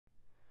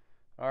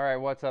All right,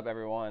 what's up,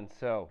 everyone?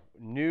 So,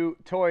 new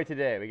toy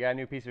today. We got a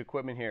new piece of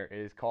equipment here. It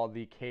is called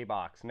the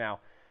KBox. Now,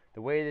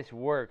 the way this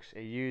works,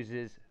 it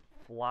uses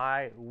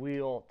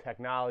flywheel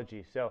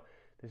technology. So,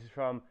 this is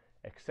from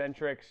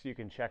Eccentrics. You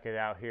can check it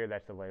out here.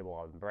 That's the label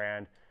on the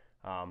brand.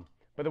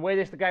 But the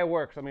way the guy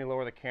works, let me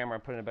lower the camera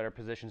and put it in a better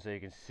position so you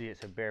can see it.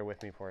 So, bear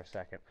with me for a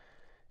second.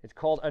 It's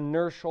called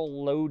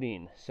inertial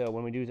loading. So,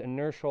 when we do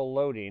inertial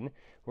loading,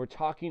 we're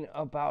talking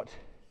about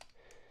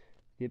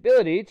the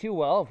ability to,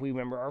 well, if we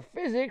remember our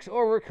physics,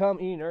 overcome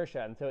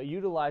inertia. And so it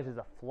utilizes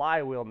a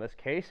flywheel in this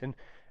case. And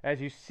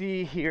as you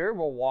see here,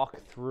 we'll walk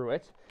through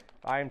it.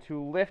 I am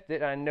to lift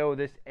it. I know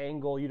this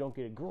angle, you don't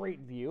get a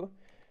great view,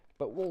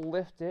 but we'll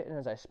lift it. And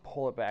as I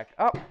pull it back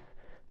up,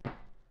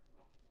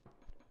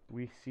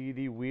 we see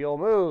the wheel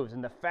moves.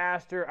 And the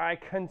faster I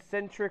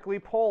concentrically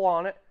pull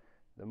on it,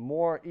 the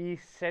more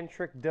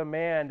eccentric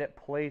demand it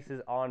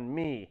places on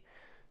me.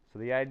 So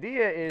the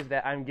idea is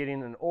that I'm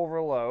getting an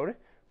overload,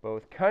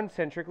 both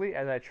concentrically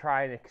as I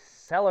try and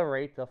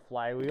accelerate the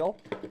flywheel,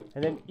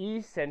 and then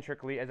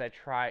eccentrically as I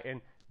try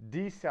and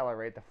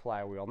decelerate the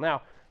flywheel.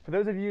 Now, for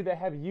those of you that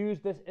have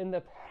used this in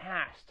the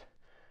past,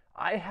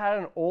 I had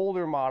an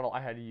older model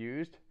I had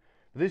used.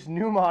 This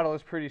new model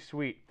is pretty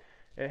sweet.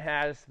 It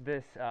has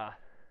this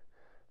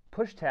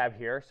push tab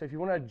here, so if you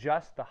want to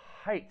adjust the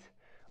height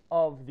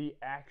of the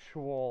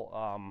actual,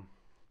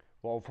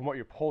 well, from what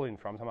you're pulling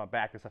from, so I'm going to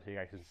back this up so you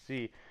guys can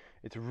see,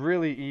 it's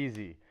really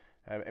easy.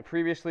 And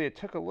previously, it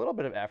took a little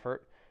bit of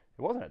effort.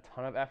 It wasn't a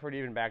ton of effort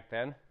even back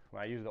then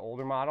when I used the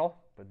older model.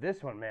 But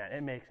this one, man,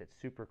 it makes it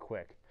super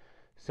quick.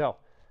 So,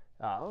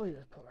 let me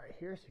just put it right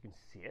here so you can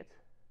see it.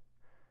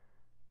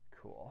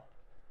 Cool.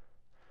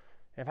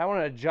 And if I want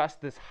to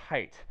adjust this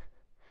height,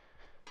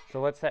 so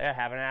let's say I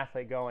have an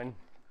athlete going,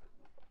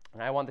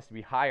 and I want this to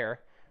be higher,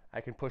 I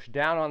can push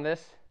down on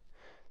this.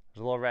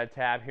 There's a little red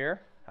tab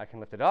here. I can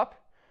lift it up,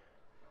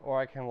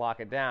 or I can lock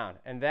it down.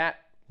 And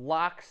that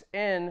locks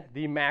in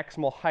the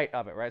maximal height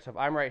of it, right? So if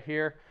I'm right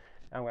here,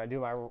 I'm going to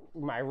do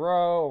my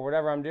row or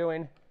whatever I'm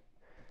doing,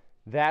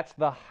 that's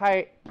the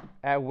height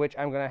at which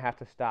I'm going to have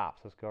to stop.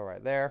 So let's go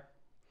right there,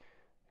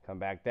 come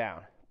back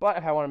down. But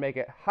if I want to make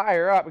it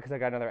higher up because I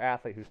got another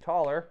athlete who's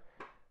taller,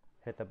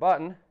 hit the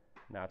button,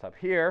 now it's up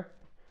here,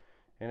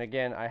 and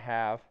again, I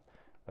have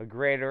a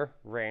greater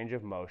range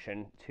of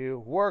motion to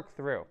work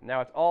through. Now,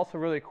 what's also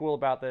really cool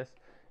about this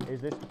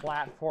is this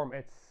platform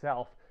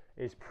itself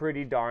is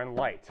pretty darn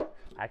light.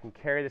 I can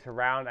carry this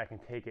around, I can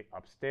take it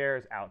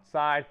upstairs,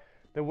 outside.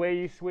 The way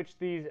you switch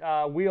these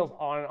wheels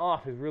on and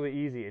off is really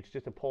easy. It's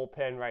just a pull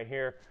pin right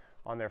here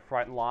on their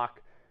front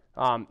lock.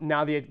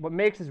 Now, what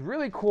makes this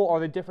really cool are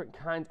the different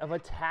kinds of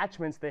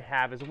attachments they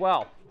have as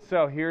well.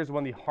 So here's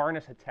one of the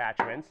harness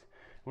attachments.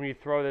 When you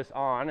throw this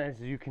on,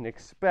 as you can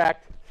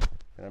expect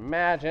and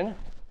imagine,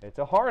 it's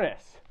a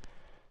harness.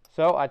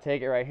 So I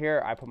take it right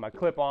here, I put my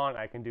clip on,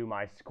 I can do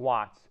my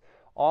squats.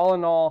 All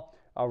in all,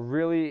 a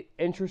really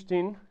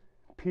interesting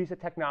piece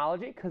of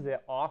technology because it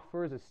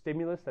offers a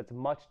stimulus that's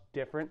much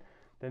different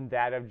than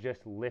that of just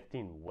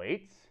lifting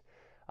weights.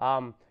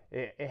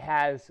 It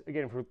has,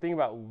 again, if we're thinking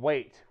about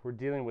weight, we're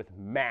dealing with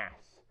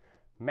mass.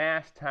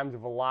 Mass times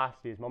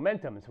velocity is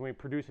momentum. And so when we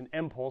produce an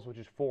impulse, which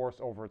is force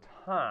over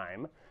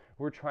time,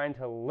 we're trying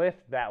to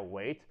lift that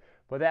weight,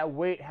 but that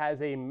weight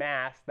has a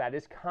mass that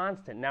is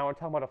constant. Now we're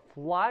talking about a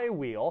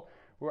flywheel.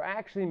 We're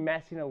actually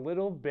messing a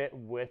little bit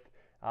with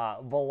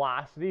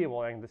velocity,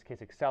 well, in this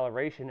case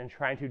acceleration, and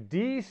trying to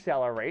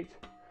decelerate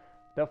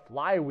the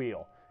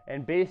flywheel.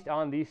 And based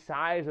on the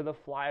size of the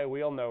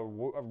flywheel and the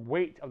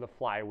weight of the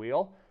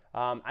flywheel,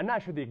 I'm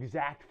not sure the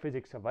exact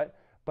physics of it,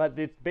 but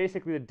it's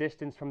basically the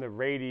distance from the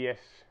radius,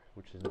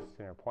 which is the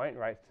center point,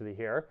 right to the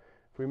here.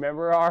 If we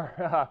remember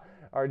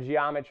our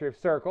geometry of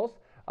circles,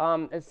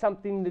 it's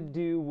something to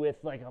do with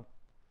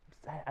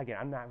again,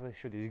 I'm not really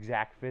sure the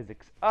exact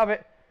physics of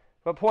it,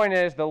 but point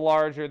is, the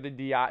larger the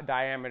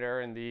diameter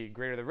and the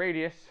greater the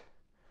radius,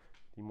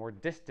 the more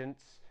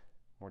distance,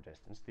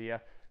 the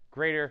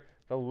greater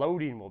the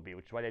loading will be,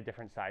 which is why they have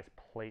different size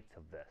plates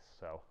of this.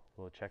 So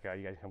we'll check out,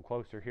 you guys come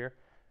closer here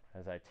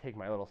as I take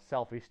my little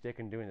selfie stick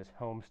and doing this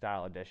home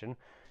style edition.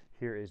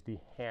 Here is the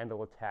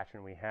handle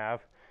attachment we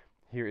have.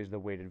 Here is the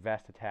weighted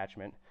vest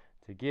attachment.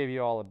 To give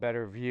you all a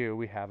better view,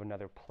 we have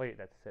another plate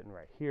that's sitting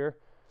right here.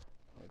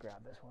 Let me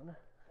grab this one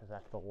because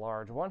that's the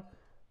large one.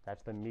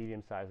 That's the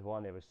medium-sized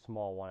one. They have a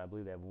small one. I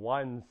believe they have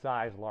one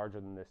size larger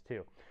than this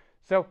too.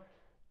 So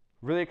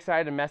really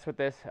excited to mess with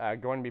this.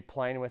 Going to be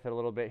playing with it a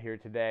little bit here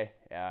today.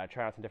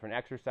 Trying out some different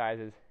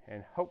exercises,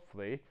 and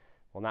hopefully,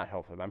 well, not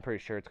hopefully, but I'm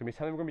pretty sure it's going to be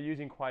something we're going to be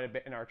using quite a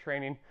bit in our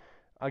training.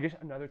 Just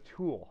another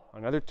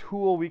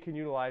tool we can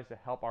utilize to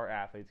help our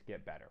athletes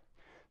get better.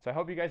 So I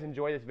hope you guys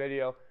enjoy this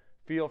video.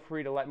 Feel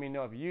free to let me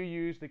know if you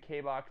used the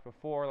KBox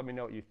before. Let me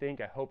know what you think.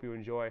 I hope you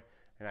enjoy,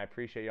 and I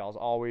appreciate y'all as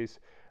always.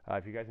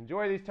 If you guys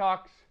enjoy these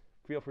talks,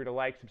 feel free to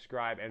like,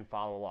 subscribe, and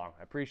follow along.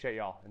 I appreciate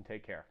y'all, and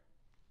take care.